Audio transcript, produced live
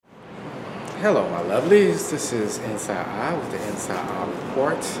Hello, my lovelies. This is NSAA with the NSAA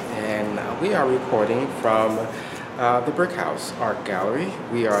Report, and we are reporting from the Brick House Art Gallery,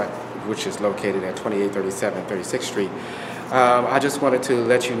 which is located at 2837 36th Street. I just wanted to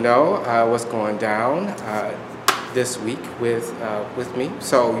let you know what's going down this week with me.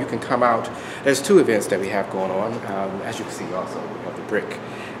 So you can come out. There's two events that we have going on. As you can see, also we have the brick.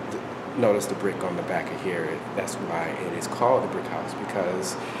 Notice the brick on the back of here. That's why it is called the Brick House,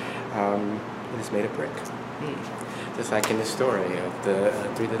 because it is made of brick. Just like in the story of the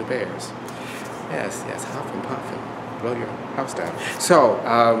Three Little Bears. Yes, huff and puff and blow your house down. So,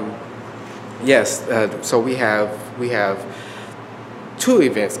 yes, so we have two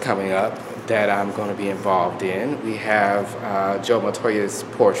events coming up that I'm going to be involved in. We have Joe Montoya's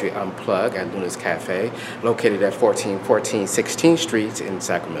Poetry Unplugged at Luna's Cafe, located at 1414 16th Street in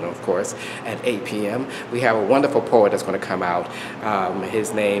Sacramento, of course, at 8 p.m. We have a wonderful poet that's going to come out.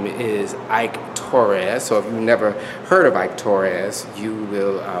 His name is Ike Torres. So if you've never heard of Ike Torres, you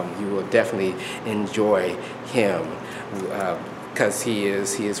will definitely enjoy him because he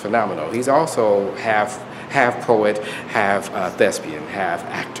is phenomenal. He's also half poet, half thespian, half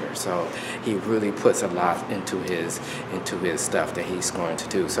actor. So he really puts a lot into his stuff that he's going to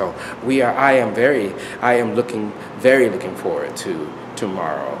do. So I am very looking forward to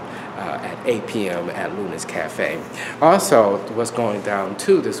tomorrow at 8 p.m. at Luna's Cafe. Also, what's going down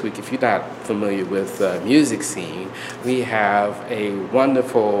too this week, if you're not familiar with the music scene, we have a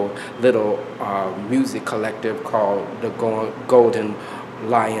wonderful little music collective called the Golden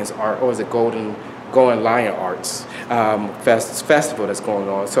Lions Art, or is it Golden Lion Arts festival that's going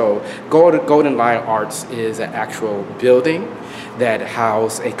on. So Golden Lion Arts is an actual building that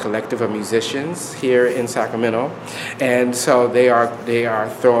houses a collective of musicians here in Sacramento, and so they are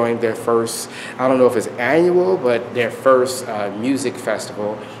throwing their first, I don't know if it's annual, but their first music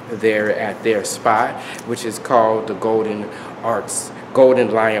festival there at their spot, which is called the Golden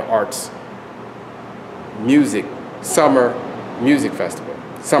Lion Arts Summer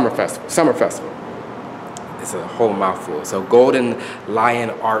Festival. It's a whole mouthful. So Golden Lion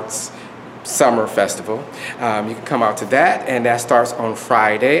Arts Summer Festival. You can come out to that, and that starts on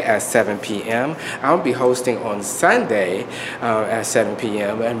Friday at 7 p.m. I'll be hosting on Sunday at 7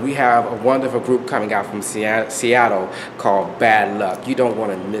 p.m. and we have a wonderful group coming out from Seattle called Bad Luck. You don't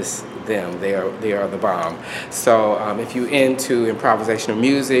want to miss them. They are the bomb. So if you're into improvisational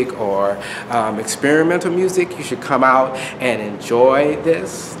music or experimental music, you should come out and enjoy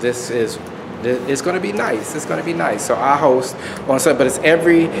this. It's going to be nice. It's going to be nice. So I host on Sunday, but it's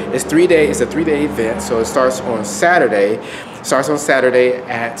 3 days. It's a 3-day event. So it starts on Saturday.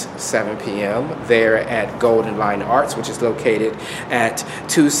 At 7 p.m. there at Golden Lion Arts, which is located at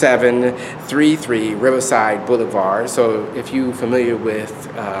 2733 Riverside Boulevard. So if you're familiar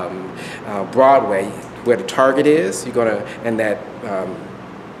with Broadway, where the Target is, you're gonna, and that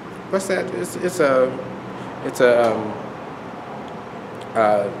what's that? It's a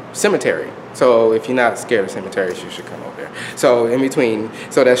cemetery. So if you're not scared of cemeteries, you should come over there. So in between,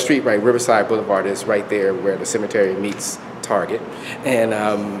 so that street, right, Riverside Boulevard, is right there where the cemetery meets Target,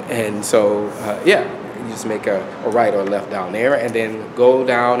 and so yeah, you just make a right or a left down there, and then go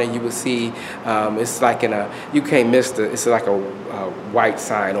down, and you will see it's like you can't miss it's like a white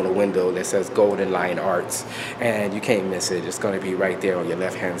sign on the window that says Golden Lion Arts, and you can't miss it. It's going to be right there on your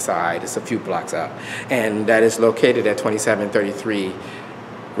left hand side. It's a few blocks out, and that is located at 2733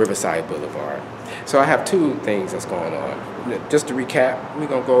 Riverside Boulevard. So I have two things that's going on. Just to recap, we're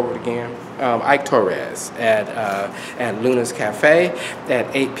gonna go over it again. Ike Torres at Luna's Cafe at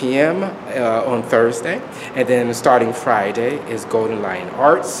 8 p.m. On Thursday, and then starting Friday is Golden Lion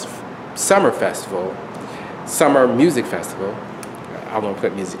Arts Summer Music Festival. I won't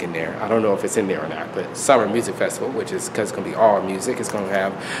put music in there. I don't know if it's in there or not, but Summer Music Festival, which is because it's going to be all music. It's going to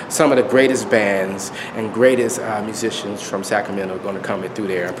have some of the greatest bands and greatest musicians from Sacramento going to come in through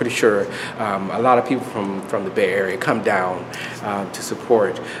there. I'm pretty sure a lot of people from the Bay Area come down to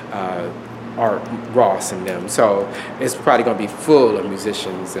support Art Ross and them. So it's probably going to be full of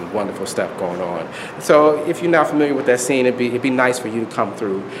musicians and wonderful stuff going on. So if you're not familiar with that scene, it'd be nice for you to come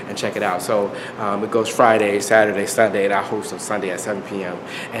through and check it out. So it goes Friday, Saturday, Sunday, and I host on Sunday at 7 p.m.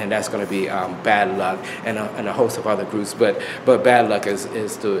 and that's going to be Bad Luck and a host of other groups. But Bad Luck is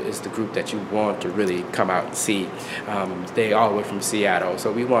the group that you want to really come out and see. They all the way from Seattle,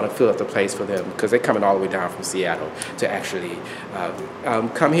 so we want to fill up the place for them because they're coming all the way down from Seattle to actually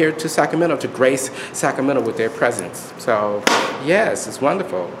come here to Sacramento to grace Sacramento with their presence. So yes, it's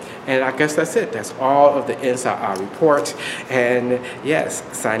wonderful. And I guess that's it. That's all of the NSAA report. And yes,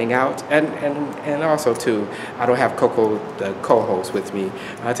 signing out. And also too, I don't have Coco, the co-host, with me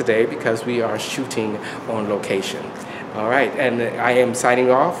today because we are shooting on location. All right, and I am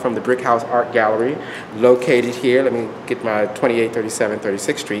signing off from the Brick House Art Gallery, located here. Let me get my 2837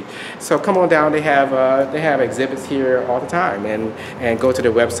 36th Street. So come on down. They have exhibits here all the time, and go to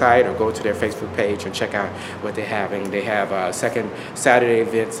their website or go to their Facebook page and check out what they're having. They have second Saturday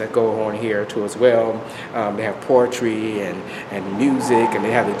events that go on here too as well. They have poetry and music, and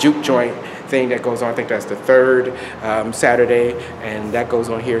they have the juke joint thing that goes on. I think that's the third Saturday, and that goes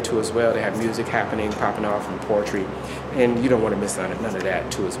on here too as well. They have music happening, popping off, and poetry. And you don't want to miss none of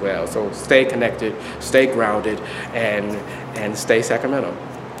that too as well. So stay connected, stay grounded, and stay Sacramento.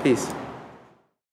 Peace.